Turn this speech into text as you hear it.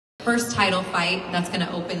First title fight that's going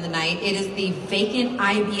to open the night. It is the vacant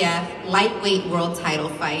IBF lightweight world title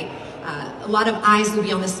fight. A lot of eyes will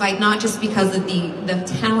be on this fight, not just because of the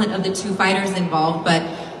talent of the two fighters involved, but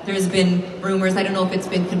there's been rumors, I don't know if it's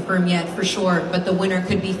been confirmed yet for sure, but the winner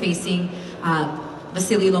could be facing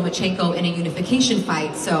Vasily Lomachenko in a unification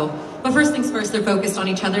fight. But first things first, they're focused on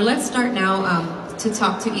each other. Let's start now to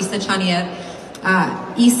talk to Isa Chaniev.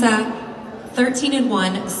 Isa,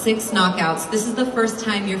 13-1, 6 knockouts. This is the first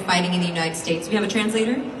time you're fighting in the United States. We have a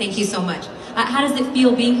translator? Thank you so much. How does it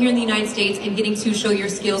feel being here in the United States and getting to show your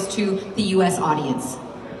skills to the U.S. audience?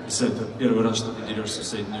 Это первый раз, что ты дерешься в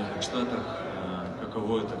Соединенных Штатах.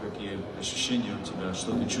 Каково это, какие ощущения у тебя,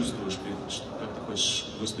 что ты чувствуешь, как ты хочешь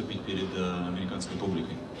выступить перед американской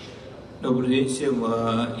публикой? Добрый день всем.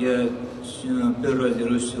 Я первый раз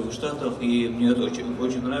дерусь в Штатах, и мне это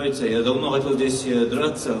очень нравится. Я давно хотел здесь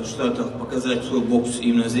драться в Штатах, показать свой бокс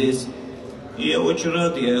именно здесь. И я очень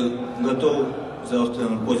рад, я готов. Завтра,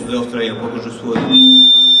 послезавтра я покажу свой.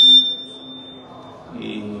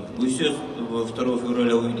 И вы все 2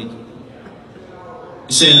 февраля увидите.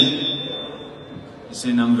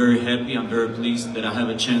 Saying I'm very happy, I'm very pleased that I have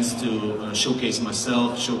a chance to showcase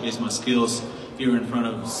myself, showcase my skills here in front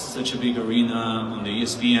of such a big arena on the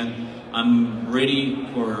ESPN. I'm ready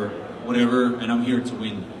for whatever, and I'm here to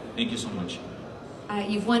win. Thank you so much.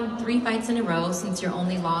 You've won 3 fights in a row since your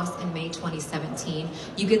only loss in May 2017.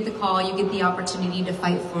 You get the call, you get the opportunity to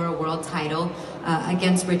fight for a world title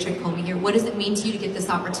against Richard Commey here. What does it mean to you to get this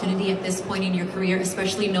opportunity at this point in your career,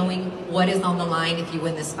 especially knowing what is on the line if you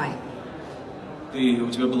win this fight? У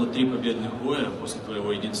тебя было 3 победных боя после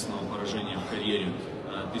твоего единственного поражения в карьере.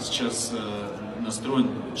 Ты сейчас настроен,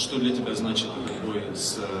 что для тебя значит этот бой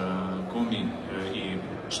с Коми и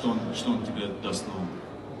что он тебе даст нового?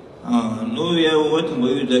 Ну, я в этом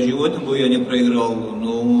бою, даже в этом бою я не проиграл,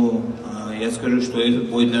 но я скажу, что этот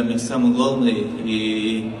бой для меня самый главный,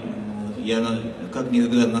 и я как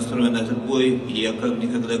никогда настроен на этот бой, и я как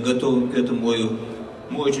никогда готов к этому бою.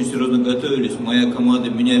 Мы очень серьезно готовились, моя команда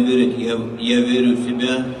меня верит, я верю в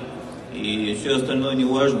себя, и все остальное не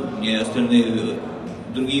важно, мне остальные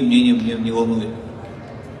другие мнения меня не волнуют.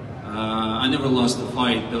 I never lost a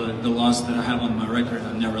fight. The loss that I have on my record,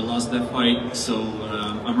 I never lost that fight. So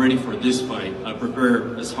I'm ready for this fight. I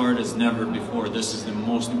prepare as hard as never before. This is the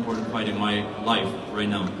most important fight in my life right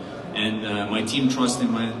now. And my team trusts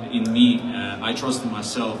in me. I trust in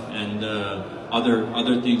myself. And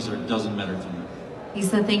other things doesn't matter to me.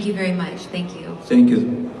 Isa, thank you very much. Thank you. Thank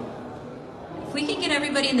you. If we can get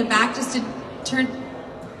everybody in the back just to turn...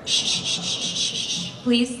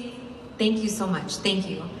 Please. Thank you so much. Thank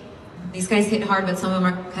you. These guys hit hard, but some of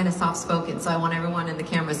them are kind of soft-spoken, so I want everyone in the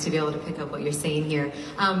cameras to be able to pick up what you're saying here.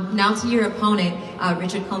 Now to your opponent,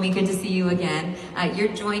 Richard Commey, good to see you again. You're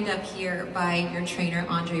joined up here by your trainer,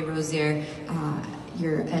 Andre Rozier.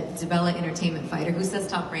 You're a DiBella Entertainment fighter. Who says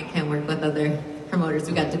Top Rank can work with other promoters?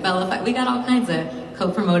 We got DiBella fight. We got all kinds of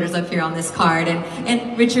co-promoters up here on this card.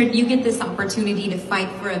 And Richard, you get this opportunity to fight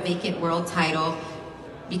for a vacant world title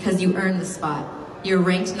because you earned the spot. You're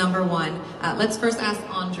ranked #1. Let's first ask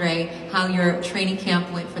Andre how your training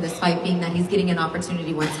camp went for this fight, being that he's getting an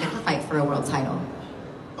opportunity once again to fight for a world title.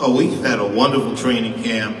 Oh, we've had a wonderful training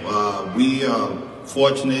camp. We are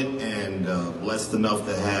fortunate and blessed enough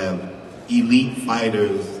to have elite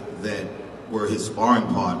fighters that were his sparring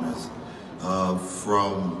partners,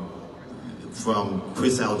 from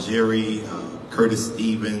Chris Algieri, Curtis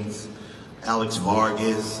Stevens, Alex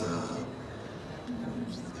Vargas,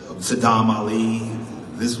 Saddam Ali.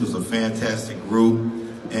 This was a fantastic group,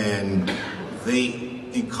 and they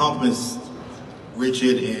encompassed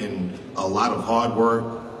Richard in a lot of hard work,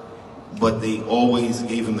 but they always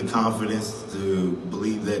gave him the confidence to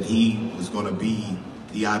believe that he was going to be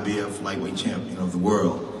the IBF lightweight champion of the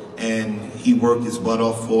world. And he worked his butt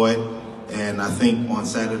off for it, and I think on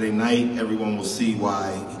Saturday night, everyone will see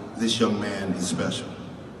why this young man is special.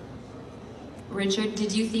 Richard,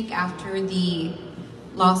 did you think after the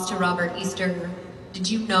loss to Robert Easter, did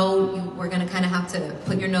you know you were going to kind of have to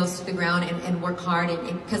put your nose to the ground and work hard?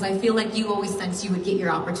 Because I feel like you always sensed you would get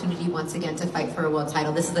your opportunity once again to fight for a world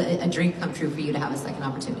title. This is a dream come true for you to have a second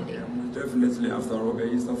opportunity. Definitely, after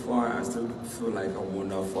Robert Easter fight, I still feel like I won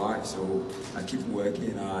that fight. So I keep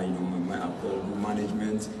working, my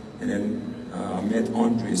management, and then I met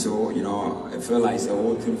Andre. So I feel like it's a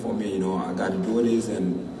whole thing for me. I got to do this,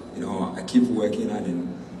 and I keep working,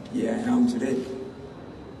 and here I am today.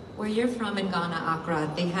 Where you're from in Ghana,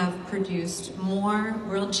 Accra, they have produced more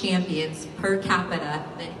world champions per capita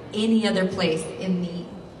than any other place in the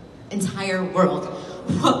entire world.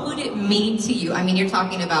 what would it mean to you? I mean, you're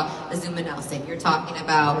talking about Azuma Nelson, you're talking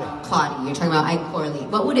about Claudia, you're talking about Ike Corley.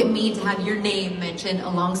 What would it mean to have your name mentioned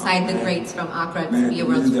alongside the greats from Accra to be a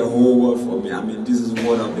world champion? This is the whole world for me. I mean, this is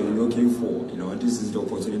what I've been looking for. You know, this is the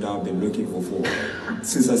opportunity that I've been looking for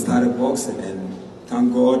since I started boxing. And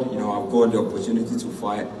thank God, you know, I've got the opportunity to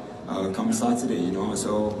fight come Saturday, you know.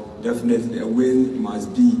 So definitely a win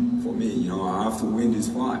must be for me. You know, I have to win this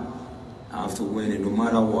fight. I have to win it, no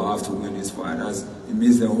matter what. I have to win this fight. It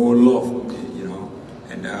means the whole lot for me, you know.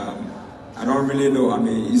 And I don't really know. I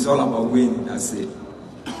mean, it's all about winning. That's it.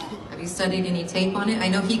 Have you studied any tape on it? I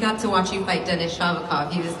know he got to watch you fight Denis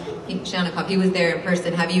Shavakov. He was there in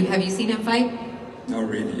person. Have you seen him fight? Not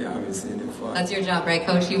really. I haven't seen him fight. That's your job, right,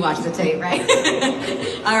 Coach? You watch the tape, right?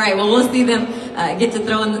 All right. Well, we'll see them get to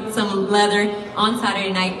throw in some leather on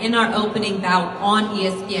Saturday night in our opening bout on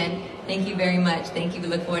ESPN. Thank you very much. Thank you. We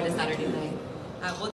look forward to Saturday night.